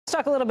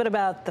Let's talk a little bit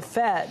about the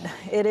Fed.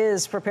 It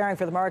is preparing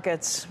for the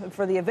markets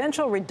for the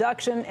eventual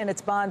reduction in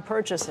its bond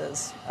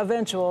purchases.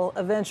 Eventual,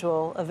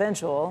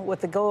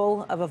 with the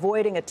goal of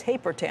avoiding a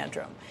taper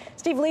tantrum.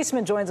 Steve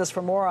Leisman joins us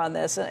for more on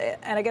this.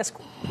 And I guess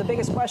the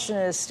biggest question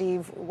is,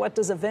 Steve, what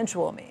does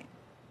eventual mean?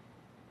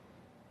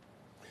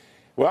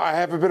 Well, I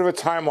have a bit of a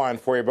timeline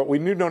for you, but we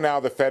do know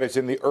now the Fed is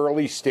in the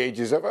early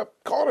stages of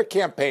call it a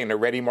campaign to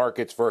ready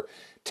markets for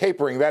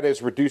tapering. That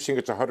is, reducing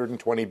its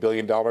 $120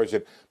 billion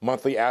in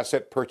monthly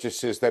asset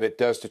purchases that it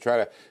does to try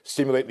to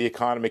stimulate the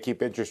economy,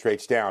 keep interest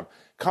rates down.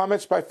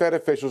 Comments by Fed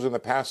officials in the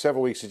past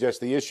several weeks suggest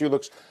the issue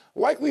looks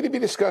likely to be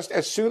discussed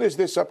as soon as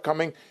this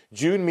upcoming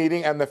June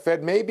meeting, and the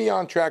Fed may be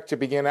on track to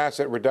begin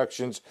asset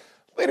reductions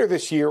later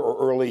this year or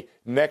early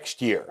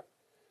next year.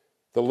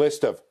 The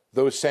list of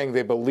those saying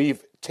they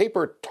believe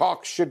taper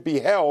talks should be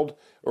held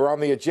or on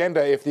the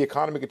agenda if the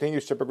economy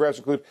continues to progress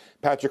include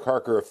Patrick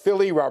Harker of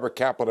Philly, Robert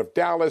Kaplan of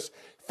Dallas,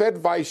 Fed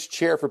Vice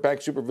Chair for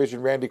Bank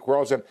Supervision Randy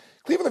Quarles, and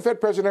Cleveland Fed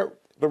President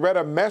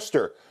Loretta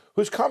Mester,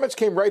 whose comments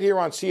came right here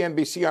on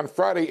CNBC on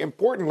Friday,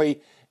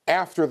 importantly,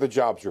 after the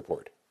jobs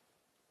report.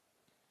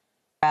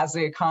 As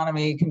the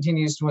economy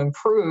continues to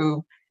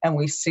improve and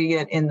we see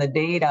it in the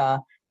data,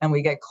 and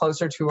we get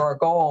closer to our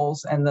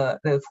goals and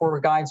the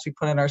forward guidance we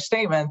put in our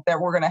statement, that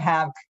we're going to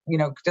have,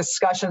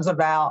 discussions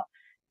about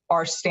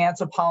our stance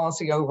of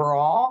policy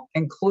overall,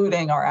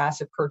 including our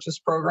asset purchase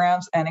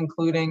programs and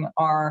including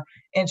our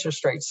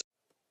interest rates.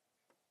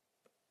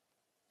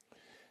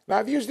 Now,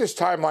 I've used this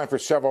timeline for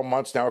several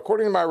months now.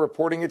 According to my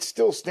reporting, it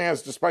still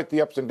stands despite the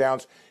ups and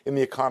downs in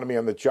the economy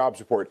on the jobs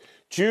report.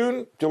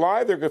 June,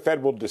 July, the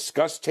Fed will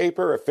discuss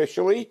taper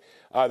officially.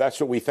 That's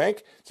what we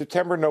think.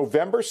 September,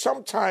 November,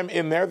 sometime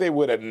in there, they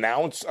would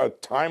announce a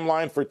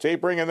timeline for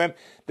tapering. And then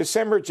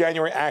December,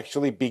 January,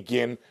 actually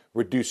begin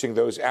reducing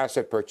those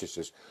asset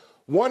purchases.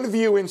 One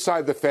view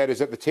inside the Fed is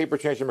that the taper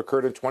tantrum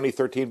occurred in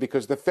 2013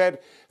 because the Fed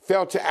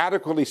failed to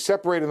adequately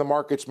separate in the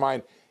market's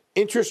mind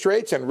interest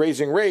rates and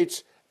raising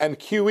rates and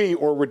QE,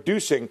 or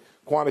reducing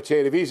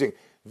quantitative easing.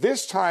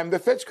 This time, the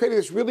Fed's creating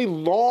this really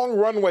long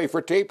runway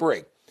for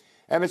tapering.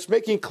 And it's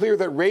making clear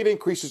that rate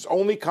increases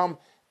only come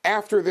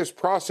after this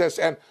process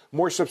and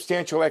more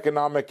substantial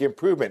economic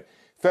improvement.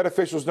 Fed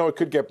officials know it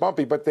could get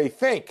bumpy, but they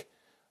think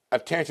a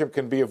tantrum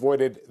can be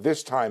avoided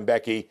this time,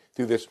 Becky,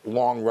 through this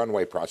long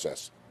runway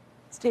process.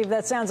 Steve,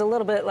 that sounds a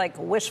little bit like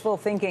wishful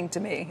thinking to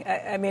me.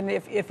 I mean,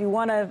 if you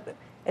want to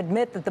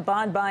admit that the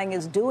bond buying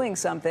is doing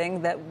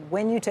something, that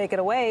when you take it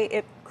away,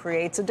 it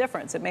creates a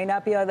difference. It may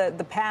not be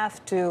the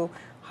path to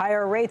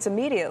higher rates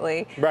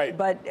immediately, right?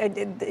 But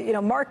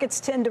markets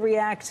tend to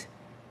react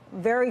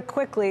very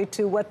quickly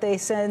to what they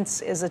sense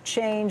is a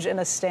change in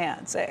a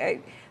stance. The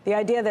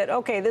idea that,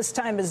 okay, this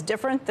time is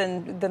different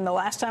than the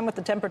last time with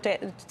the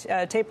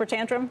taper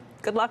tantrum,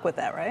 good luck with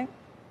that, right?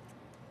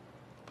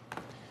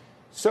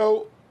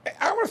 So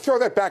I want to throw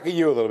that back at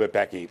you a little bit,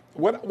 Becky.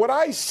 What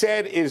I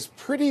said is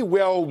pretty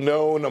well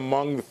known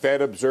among the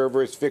Fed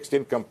observers, fixed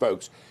income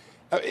folks.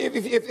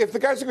 If the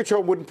guys in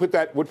control would put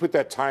that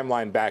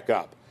timeline back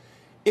up,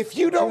 if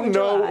you don't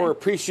know or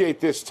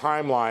appreciate this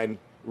timeline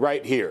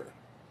right here,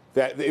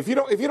 that if you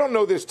don't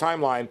know this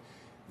timeline,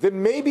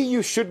 then maybe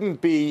you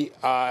shouldn't be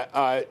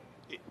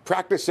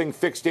practicing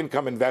fixed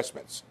income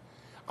investments.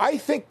 I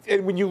think,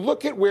 and when you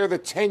look at where the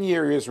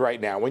 10-year is right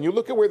now, when you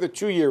look at where the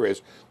 2-year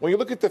is, when you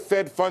look at the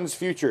Fed funds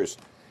futures,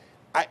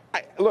 I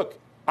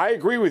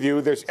agree with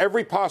you. There's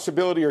every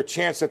possibility or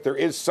chance that there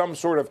is some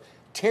sort of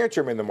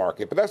tantrum in the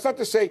market. But that's not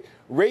to say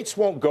rates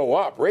won't go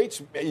up.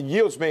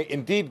 Yields may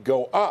indeed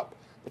go up.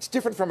 It's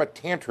different from a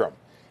tantrum.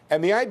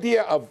 And the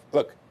idea of,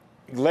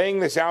 laying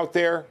this out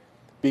there,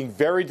 being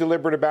very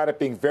deliberate about it,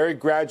 being very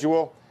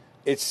gradual,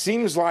 it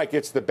seems like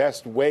it's the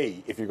best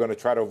way, if you're going to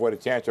try to avoid a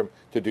tantrum,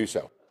 to do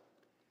so.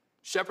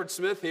 Shepard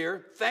Smith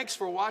here. Thanks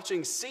for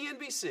watching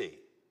CNBC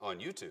on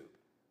YouTube.